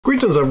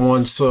Greetings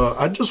everyone. So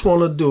I just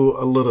want to do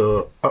a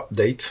little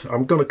update.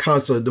 I'm going to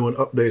constantly doing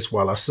updates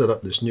while I set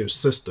up this new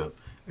system.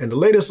 And the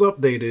latest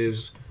update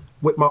is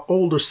with my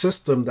older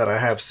system that I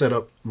have set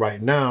up right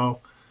now,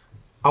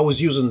 I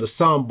was using the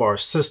soundbar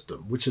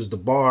system, which is the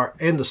bar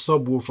and the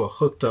subwoofer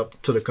hooked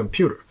up to the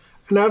computer.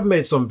 And I've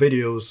made some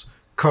videos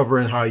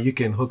covering how you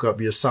can hook up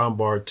your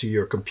soundbar to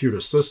your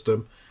computer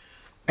system.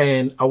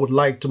 And I would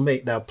like to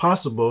make that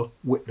possible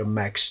with the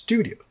Mac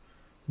Studio.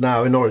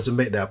 Now, in order to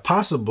make that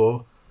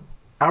possible,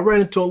 I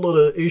ran into a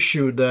little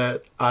issue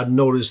that I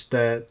noticed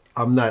that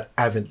I'm not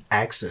having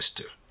access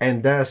to,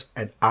 and that's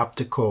an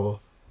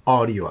optical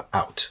audio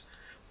out.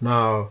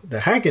 Now, the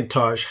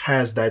Hackintosh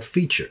has that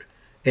feature.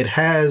 It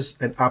has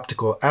an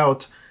optical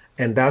out,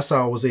 and that's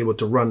how I was able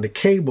to run the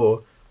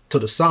cable to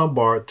the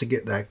soundbar to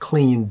get that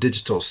clean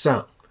digital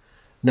sound.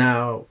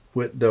 Now,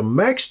 with the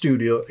Mac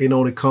Studio, it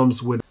only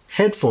comes with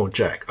headphone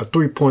jack, a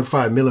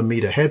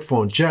 3.5mm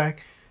headphone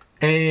jack,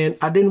 and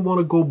I didn't want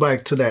to go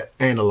back to that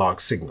analog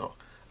signal.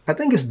 I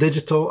think it's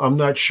digital, I'm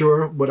not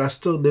sure, but I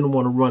still didn't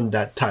want to run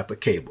that type of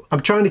cable. I'm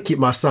trying to keep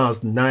my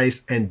sounds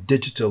nice and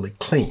digitally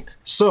clean.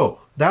 So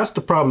that's the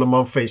problem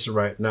I'm facing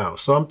right now.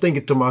 So I'm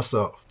thinking to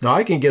myself, now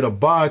I can get a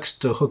box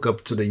to hook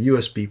up to the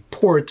USB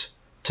port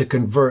to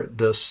convert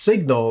the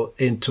signal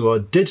into a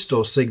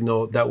digital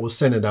signal that will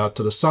send it out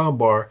to the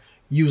soundbar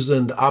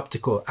using the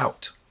optical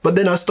out. But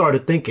then I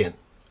started thinking,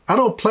 I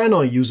don't plan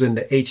on using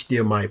the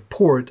HDMI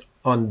port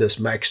on this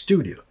Mac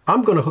Studio.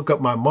 I'm going to hook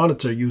up my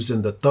monitor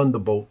using the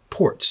Thunderbolt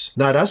ports.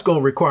 Now that's going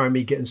to require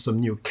me getting some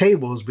new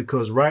cables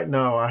because right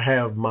now I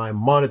have my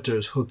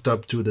monitors hooked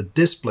up to the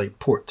display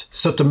port.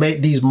 So to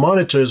make these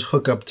monitors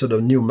hook up to the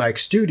new Mac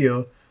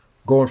Studio,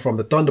 going from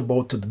the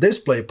Thunderbolt to the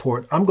display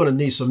port, I'm going to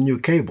need some new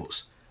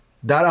cables.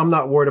 That I'm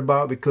not worried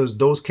about because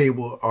those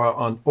cables are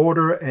on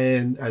order,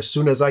 and as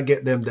soon as I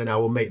get them, then I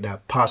will make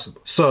that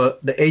possible. So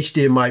the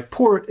HDMI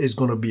port is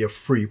going to be a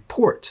free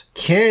port.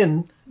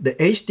 Can the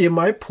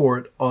HDMI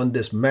port on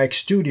this Mac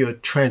Studio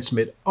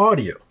transmit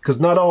audio? Because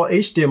not all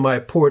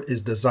HDMI port is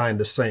designed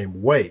the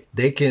same way.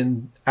 They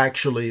can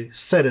actually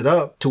set it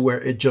up to where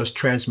it just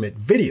transmit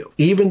video.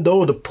 Even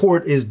though the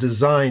port is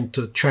designed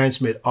to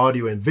transmit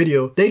audio and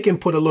video, they can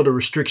put a little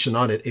restriction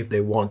on it if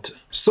they want to.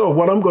 So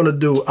what I'm going to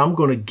do, I'm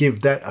going to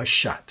give that a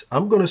shot.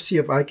 I'm going to see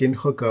if I can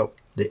hook up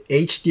the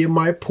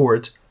HDMI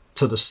port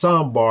to the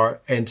soundbar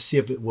and see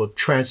if it will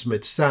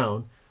transmit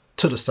sound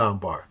to the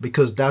soundbar,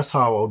 because that's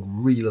how I would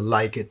really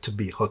like it to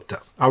be hooked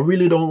up. I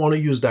really don't want to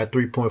use that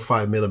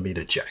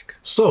 3.5mm jack.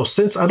 So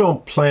since I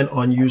don't plan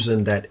on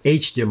using that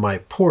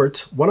HDMI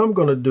port, what I'm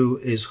going to do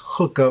is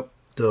hook up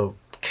the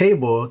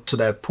cable to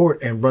that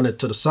port and run it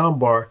to the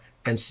soundbar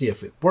and see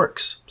if it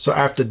works. So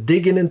after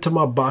digging into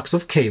my box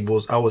of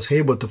cables, I was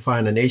able to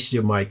find an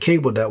HDMI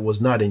cable that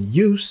was not in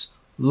use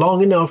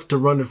long enough to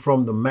run it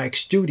from the Mac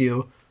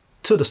Studio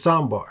to the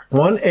soundbar.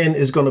 One end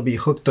is going to be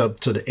hooked up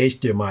to the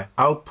HDMI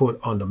output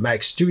on the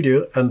Mac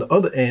Studio, and the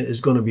other end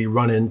is going to be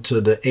running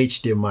to the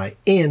HDMI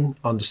in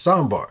on the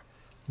soundbar,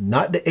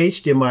 not the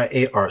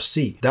HDMI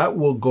ARC. That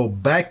will go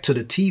back to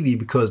the TV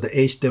because the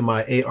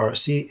HDMI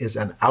ARC is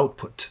an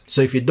output. So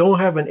if you don't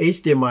have an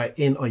HDMI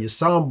in on your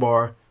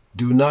soundbar,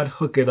 do not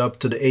hook it up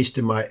to the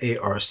HDMI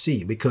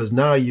ARC because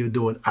now you're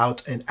doing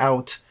out and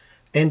out,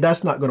 and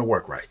that's not going to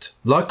work right.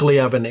 Luckily,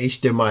 I have an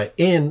HDMI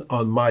in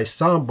on my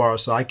soundbar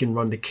so I can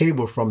run the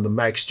cable from the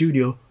Mac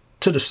Studio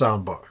to the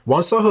soundbar.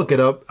 Once I hook it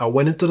up, I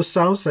went into the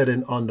sound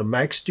setting on the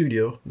Mac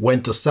Studio,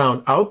 went to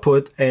sound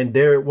output, and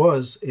there it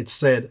was. It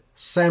said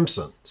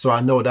Samsung. So I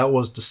know that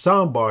was the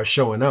soundbar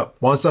showing up.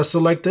 Once I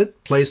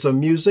selected, play some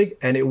music,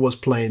 and it was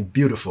playing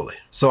beautifully.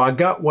 So I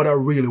got what I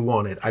really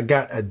wanted. I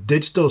got a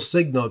digital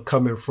signal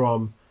coming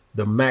from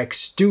the Mac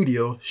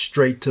Studio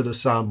straight to the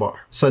soundbar.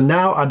 So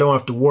now I don't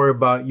have to worry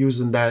about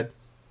using that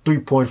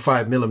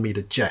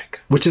 3.5mm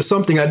jack, which is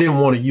something I didn't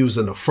want to use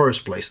in the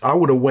first place. I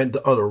would have went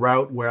the other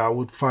route where I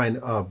would find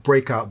a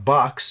breakout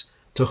box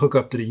to hook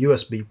up to the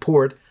USB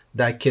port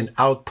that can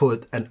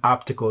output an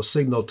optical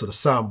signal to the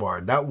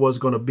soundbar. That was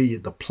going to be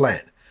the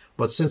plan.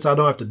 But since I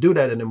don't have to do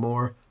that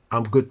anymore,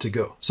 I'm good to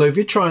go. So if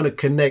you're trying to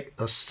connect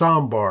a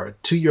soundbar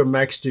to your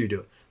Mac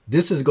Studio,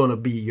 this is going to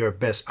be your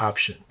best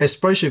option,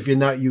 especially if you're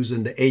not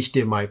using the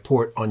HDMI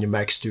port on your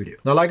Mac Studio.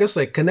 Now, like I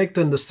said,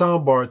 connecting the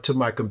soundbar to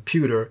my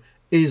computer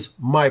is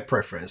my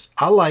preference.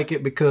 I like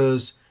it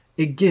because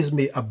it gives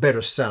me a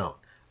better sound.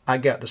 I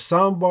got the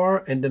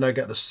soundbar and then I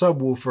got the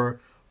subwoofer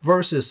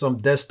versus some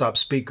desktop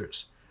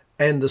speakers.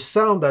 And the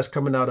sound that's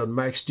coming out of the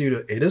Mac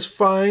Studio, it is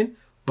fine,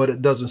 but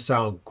it doesn't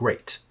sound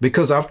great.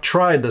 Because I've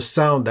tried the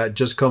sound that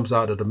just comes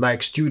out of the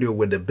Mac Studio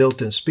with the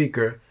built-in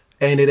speaker,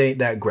 and it ain't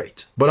that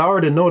great. But I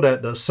already know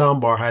that the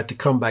soundbar had to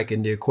come back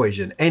in the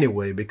equation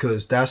anyway,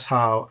 because that's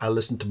how I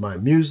listen to my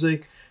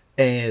music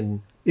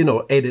and, you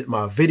know, edit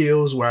my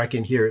videos where I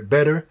can hear it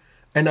better.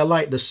 And I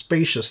like the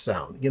spacious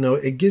sound. You know,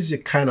 it gives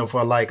you kind of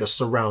like a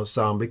surround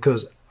sound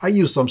because I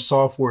use some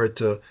software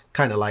to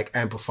kind of like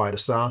amplify the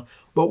sound.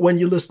 But when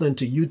you're listening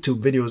to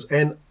YouTube videos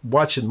and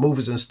watching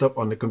movies and stuff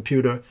on the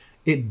computer,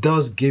 it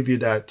does give you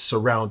that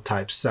surround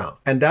type sound.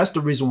 And that's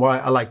the reason why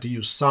I like to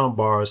use sound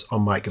bars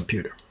on my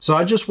computer. So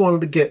I just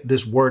wanted to get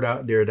this word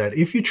out there that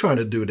if you're trying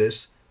to do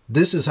this,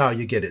 this is how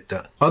you get it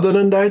done. Other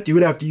than that, you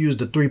would have to use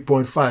the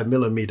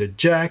 3.5mm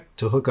jack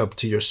to hook up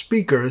to your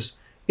speakers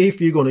if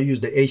you're going to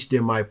use the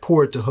HDMI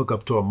port to hook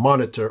up to a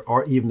monitor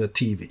or even a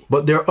TV.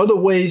 But there are other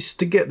ways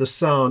to get the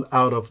sound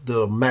out of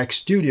the Mac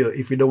Studio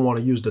if you don't want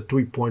to use the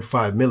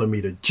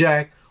 3.5mm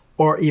jack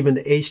or even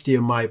the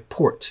HDMI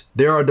port.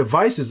 There are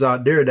devices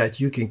out there that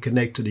you can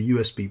connect to the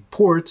USB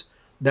port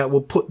that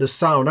will put the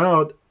sound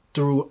out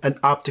through an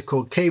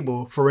optical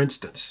cable, for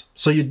instance.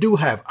 So you do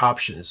have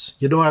options.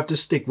 You don't have to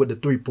stick with the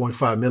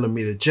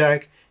 3.5mm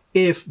jack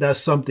if that's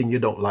something you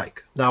don't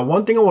like. Now,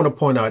 one thing I want to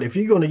point out, if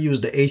you're going to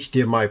use the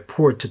HDMI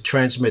port to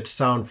transmit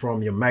sound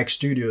from your Mac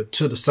Studio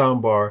to the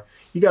soundbar,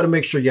 you got to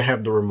make sure you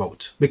have the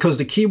remote, because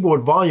the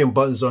keyboard volume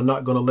buttons are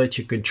not going to let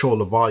you control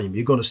the volume.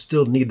 You're going to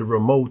still need the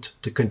remote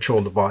to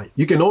control the volume.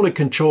 You can only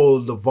control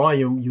the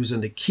volume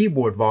using the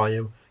keyboard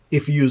volume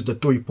if you use the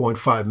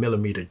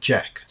 3.5mm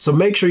jack. So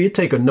make sure you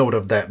take a note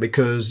of that,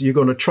 because you're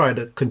going to try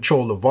to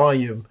control the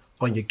volume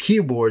on your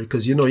keyboard,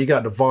 because you know you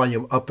got the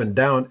volume up and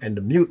down and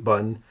the mute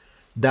button.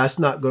 That's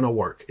not going to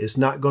work. It's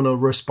not going to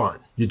respond.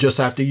 You just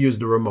have to use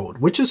the remote,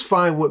 which is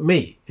fine with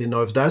me. You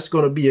know, if that's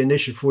going to be an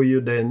issue for you,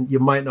 then you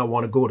might not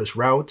want to go this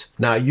route.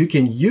 Now, you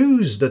can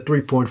use the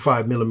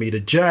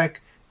 3.5mm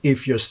jack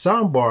if your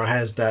soundbar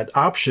has that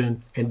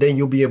option, and then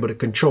you'll be able to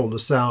control the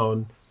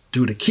sound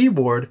through the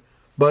keyboard.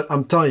 But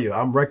I'm telling you,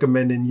 I'm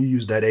recommending you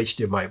use that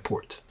HDMI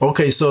port.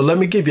 Okay, so let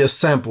me give you a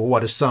sample of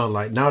what it sounds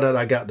like now that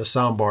I got the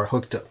soundbar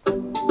hooked up.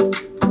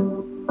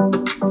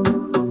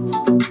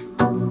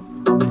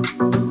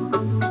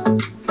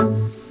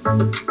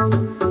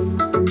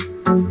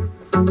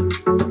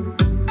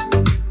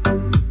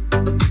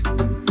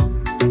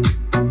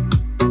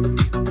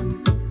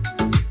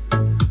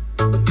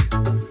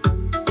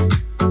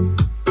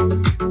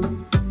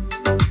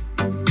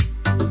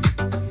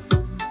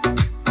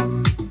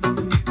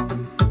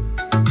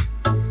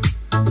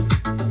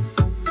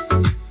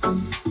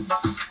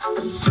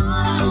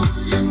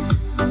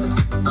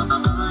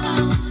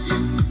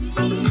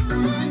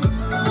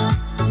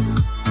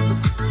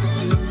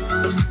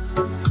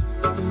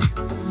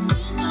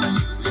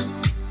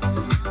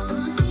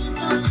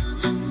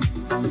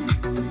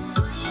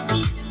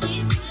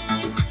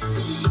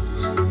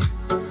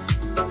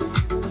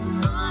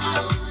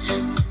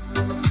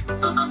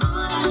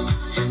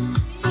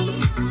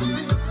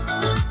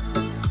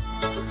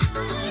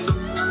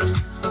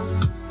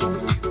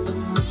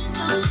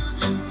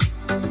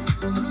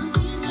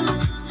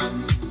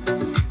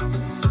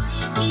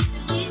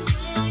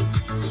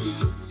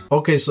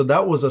 Okay, so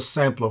that was a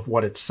sample of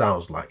what it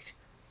sounds like.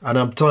 And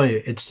I'm telling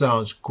you, it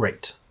sounds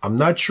great. I'm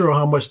not sure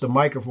how much the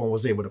microphone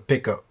was able to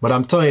pick up, but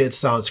I'm telling you, it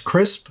sounds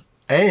crisp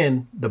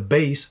and the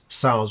bass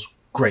sounds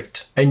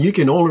great. And you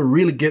can only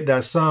really get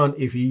that sound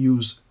if you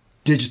use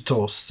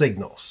digital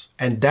signals.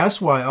 And that's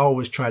why I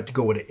always try to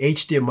go with an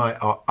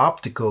HDMI or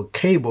optical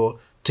cable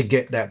to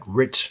get that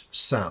rich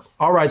sound.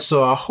 All right,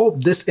 so I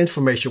hope this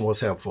information was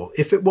helpful.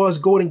 If it was,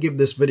 go ahead and give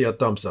this video a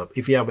thumbs up.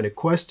 If you have any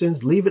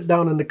questions, leave it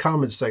down in the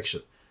comment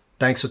section.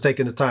 Thanks for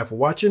taking the time for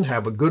watching.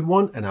 Have a good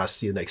one, and I'll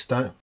see you next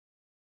time.